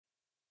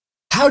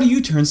how do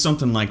you turn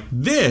something like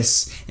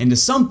this into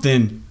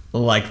something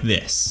like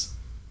this?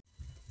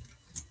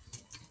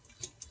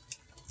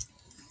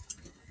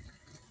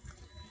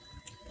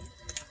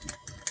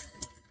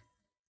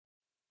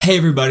 Hey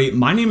everybody,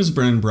 my name is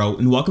Brennan Bro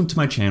and welcome to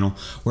my channel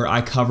where I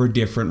cover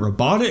different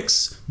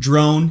robotics,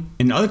 drone,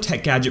 and other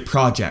tech gadget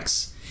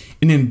projects.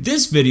 And in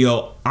this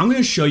video, I'm going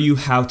to show you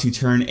how to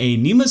turn a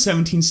NEMA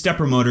 17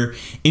 stepper motor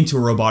into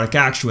a robotic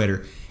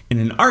actuator, and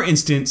in our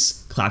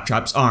instance,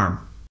 Claptrap's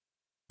arm.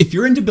 If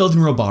you're into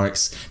building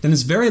robotics, then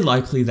it's very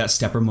likely that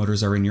stepper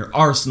motors are in your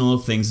arsenal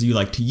of things that you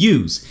like to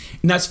use,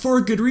 and that's for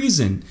a good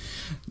reason.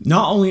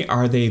 Not only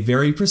are they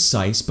very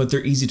precise, but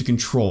they're easy to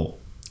control.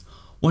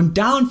 One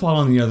downfall,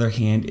 on the other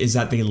hand, is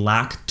that they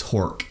lack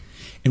torque.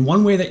 And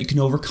one way that you can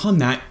overcome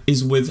that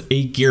is with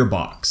a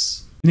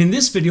gearbox. And in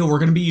this video, we're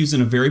going to be using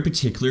a very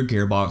particular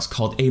gearbox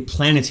called a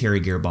planetary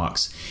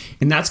gearbox.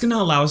 And that's going to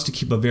allow us to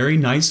keep a very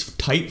nice,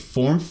 tight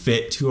form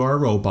fit to our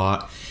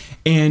robot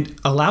and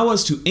allow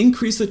us to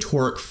increase the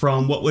torque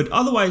from what would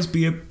otherwise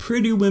be a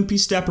pretty wimpy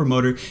stepper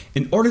motor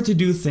in order to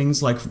do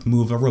things like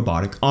move a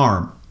robotic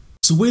arm.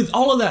 So with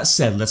all of that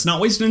said, let's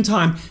not waste any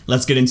time,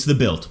 let's get into the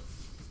build.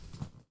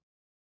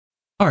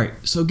 Alright,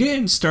 so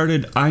getting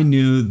started, I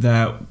knew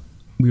that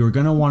we were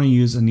going to want to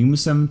use a NEMA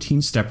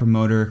 17 stepper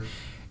motor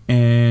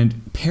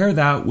and pair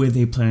that with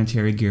a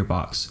planetary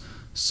gearbox.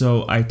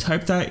 So I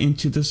typed that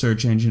into the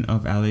search engine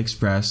of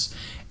AliExpress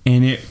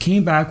and it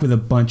came back with a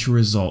bunch of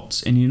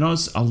results. And you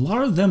notice a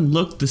lot of them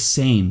look the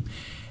same.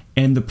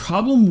 And the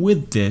problem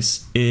with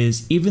this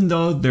is even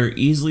though they're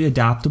easily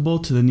adaptable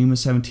to the NEMA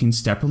 17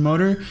 stepper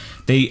motor,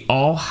 they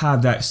all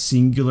have that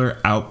singular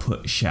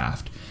output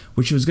shaft,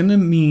 which was going to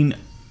mean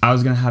I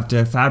was going to have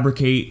to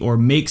fabricate or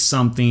make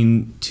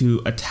something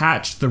to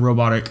attach the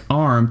robotic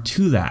arm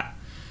to that.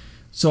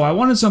 So I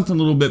wanted something a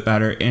little bit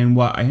better, and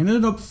what I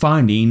ended up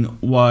finding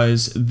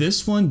was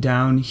this one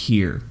down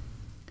here.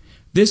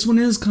 This one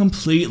is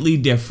completely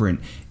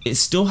different. It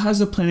still has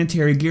a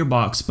planetary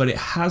gearbox, but it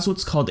has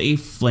what's called a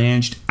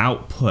flanged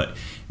output.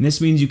 And this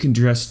means you can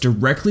just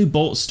directly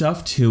bolt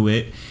stuff to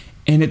it,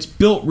 and it's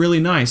built really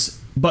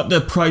nice, but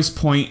the price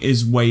point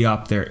is way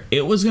up there.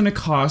 It was going to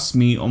cost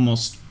me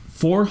almost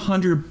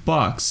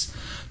 $400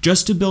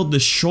 just to build the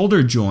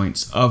shoulder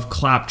joints of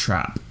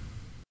Claptrap.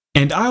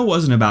 And I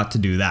wasn't about to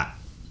do that.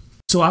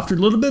 So after a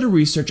little bit of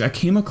research, I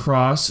came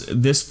across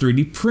this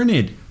 3D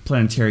printed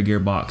planetary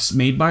gearbox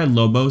made by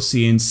Lobo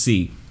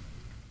CNC.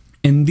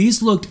 And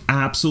these looked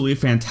absolutely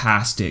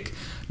fantastic.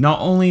 Not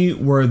only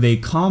were they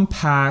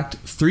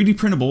compact, 3D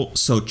printable,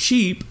 so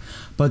cheap,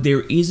 but they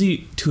were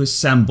easy to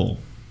assemble.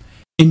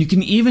 And you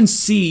can even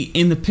see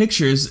in the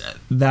pictures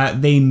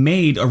that they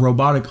made a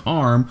robotic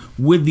arm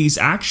with these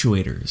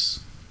actuators.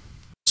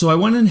 So I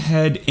went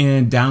ahead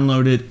and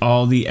downloaded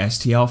all the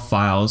STL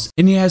files,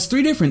 and it has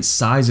 3 different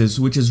sizes,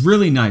 which is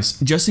really nice,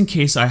 just in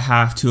case I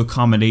have to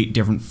accommodate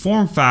different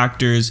form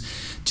factors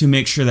to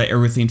make sure that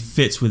everything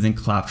fits within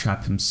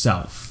Claptrap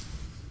himself.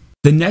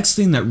 The next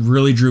thing that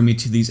really drew me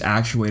to these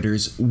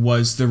actuators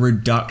was the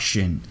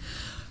reduction.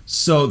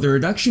 So the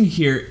reduction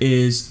here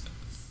is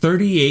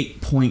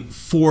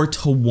 38.4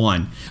 to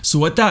 1. So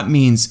what that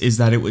means is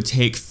that it would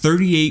take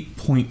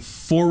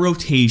 38.4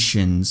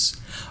 rotations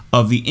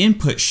of the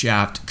input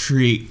shaft to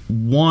create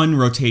 1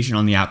 rotation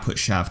on the output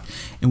shaft.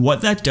 And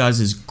what that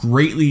does is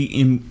greatly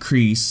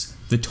increase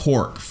the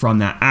torque from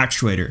that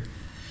actuator.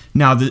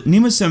 Now the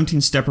NEMA 17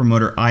 stepper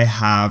motor I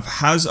have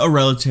has a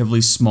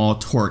relatively small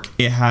torque.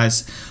 It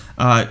has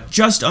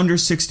just under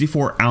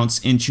 64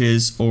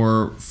 ounce-inches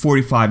or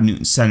 45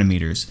 newton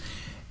centimeters.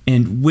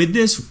 And with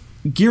this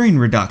gearing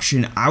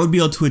reduction, I would be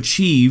able to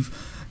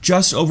achieve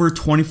just over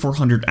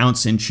 2400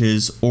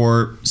 ounce-inches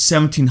or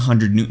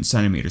 1700 newton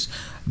centimeters.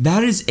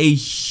 That is a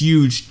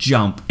huge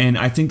jump, and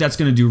I think that's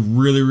going to do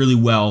really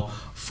well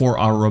for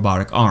our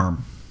robotic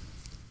arm.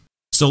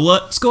 So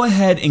let's go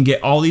ahead and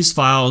get all these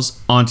files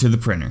onto the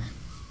printer.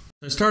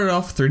 I started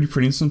off 3D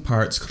printing some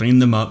parts,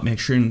 cleaned them up, make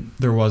sure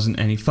there wasn't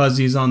any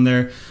fuzzies on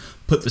there.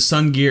 Put the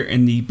sun gear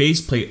and the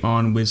base plate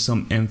on with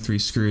some M3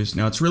 screws.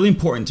 Now it's really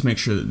important to make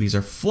sure that these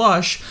are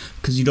flush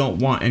because you don't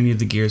want any of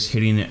the gears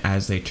hitting it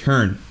as they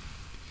turn.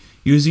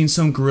 Using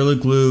some Gorilla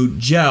Glue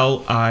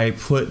gel, I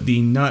put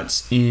the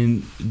nuts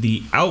in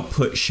the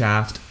output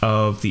shaft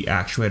of the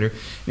actuator.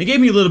 And it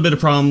gave me a little bit of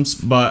problems,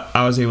 but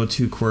I was able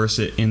to coerce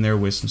it in there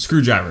with some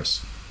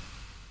screwdrivers.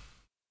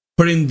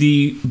 Putting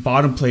the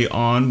bottom plate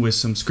on with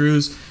some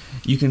screws,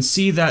 you can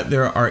see that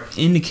there are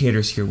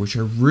indicators here which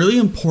are really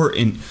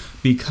important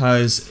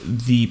because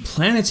the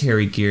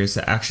planetary gears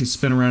that actually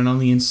spin around on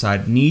the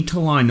inside need to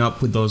line up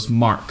with those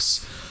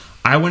marks.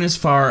 I went as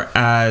far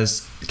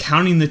as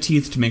counting the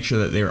teeth to make sure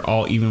that they're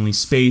all evenly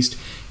spaced,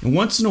 and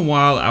once in a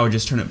while I would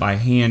just turn it by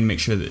hand, make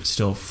sure that it's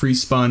still free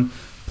spun,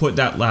 put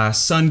that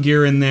last sun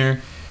gear in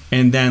there,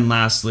 and then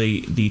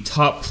lastly the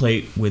top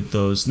plate with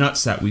those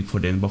nuts that we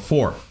put in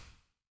before.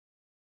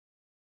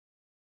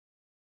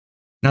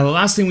 Now the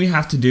last thing we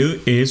have to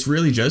do is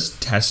really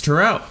just test her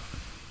out.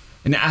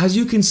 And as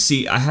you can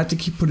see, I had to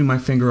keep putting my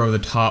finger over the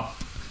top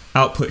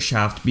output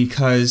shaft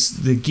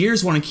because the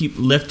gears want to keep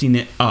lifting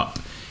it up.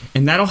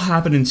 and that'll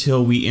happen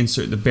until we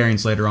insert the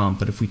bearings later on.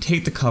 But if we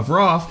take the cover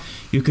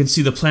off, you can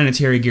see the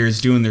planetary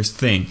gears doing their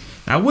thing.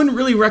 Now, I wouldn't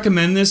really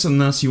recommend this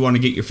unless you want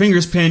to get your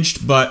fingers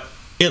pinched, but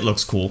it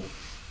looks cool.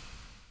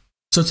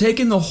 So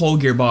taking the whole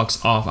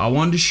gearbox off, I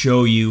wanted to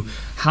show you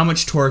how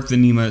much torque the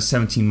NEMA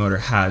 17 motor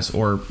has,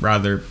 or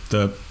rather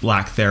the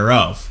lack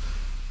thereof.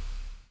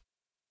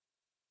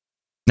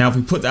 Now if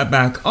we put that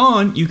back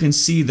on, you can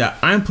see that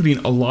I'm putting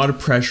a lot of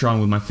pressure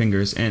on with my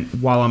fingers, and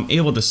while I'm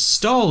able to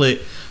stall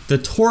it, the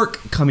torque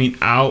coming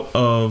out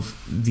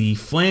of the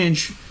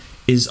flange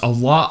is a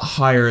lot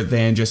higher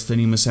than just the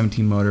NEMA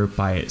 17 motor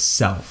by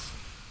itself.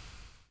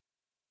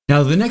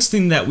 Now the next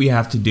thing that we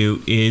have to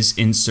do is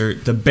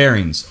insert the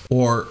bearings,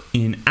 or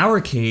in our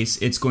case,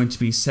 it's going to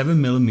be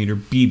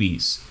 7mm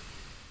BBs.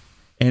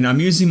 And I'm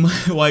using my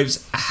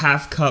wife's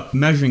half cup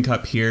measuring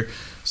cup here,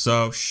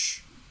 so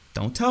shh,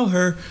 don't tell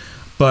her,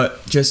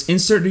 but just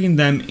inserting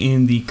them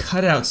in the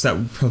cutouts that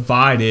were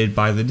provided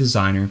by the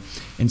designer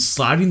and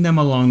sliding them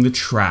along the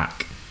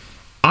track.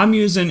 I'm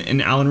using an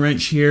Allen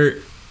wrench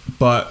here,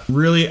 but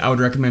really I would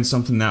recommend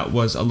something that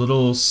was a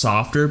little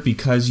softer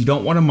because you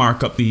don't want to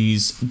mark up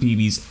these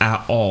BBs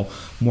at all.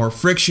 More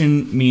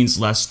friction means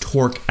less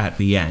torque at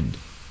the end.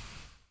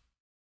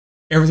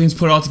 Everything's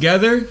put all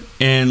together,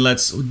 and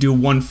let's do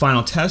one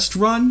final test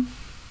run.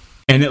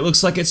 And it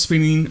looks like it's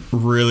spinning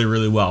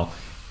really well.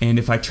 And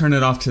if I turn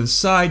it off to the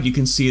side, you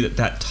can see that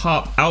that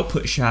top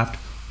output shaft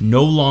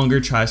no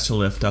longer tries to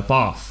lift up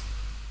off.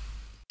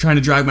 Trying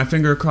to drag my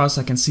finger across,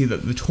 I can see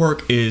that the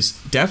torque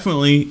is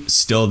definitely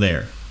still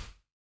there.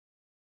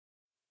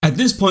 At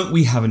this point,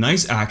 we have a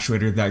nice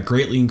actuator that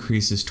greatly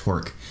increases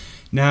torque.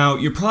 Now,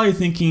 you're probably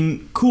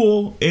thinking,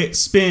 cool, it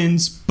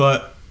spins,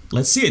 but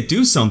let's see it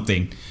do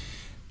something.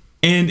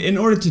 And in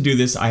order to do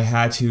this, I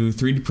had to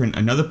 3D print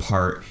another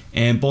part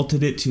and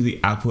bolted it to the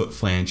output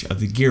flange of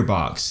the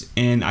gearbox.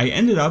 And I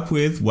ended up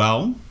with,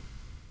 well,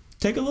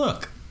 take a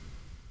look.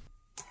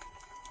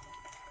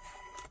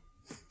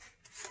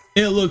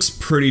 It looks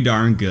pretty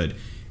darn good.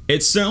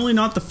 It's certainly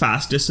not the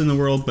fastest in the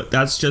world, but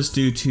that's just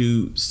due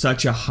to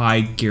such a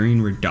high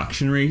gearing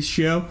reduction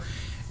ratio.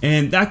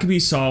 And that could be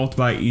solved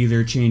by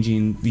either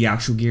changing the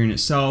actual gearing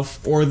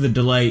itself or the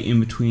delay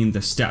in between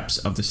the steps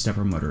of the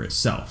stepper motor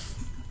itself.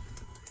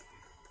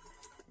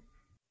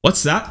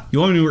 What's that?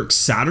 You want me to work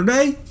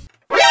Saturday?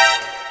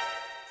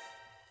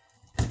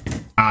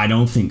 I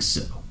don't think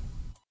so.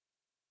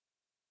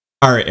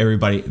 Alright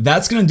everybody,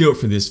 that's going to do it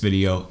for this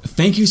video.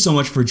 Thank you so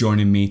much for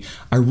joining me.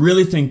 I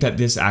really think that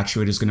this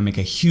actuator is going to make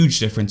a huge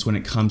difference when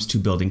it comes to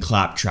building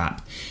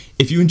Claptrap.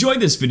 If you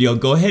enjoyed this video,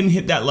 go ahead and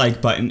hit that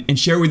like button and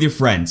share with your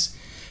friends.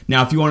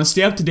 Now if you want to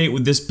stay up to date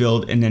with this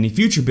build and any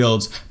future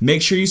builds,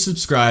 make sure you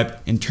subscribe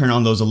and turn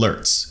on those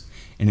alerts.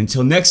 And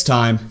until next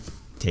time,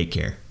 take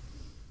care.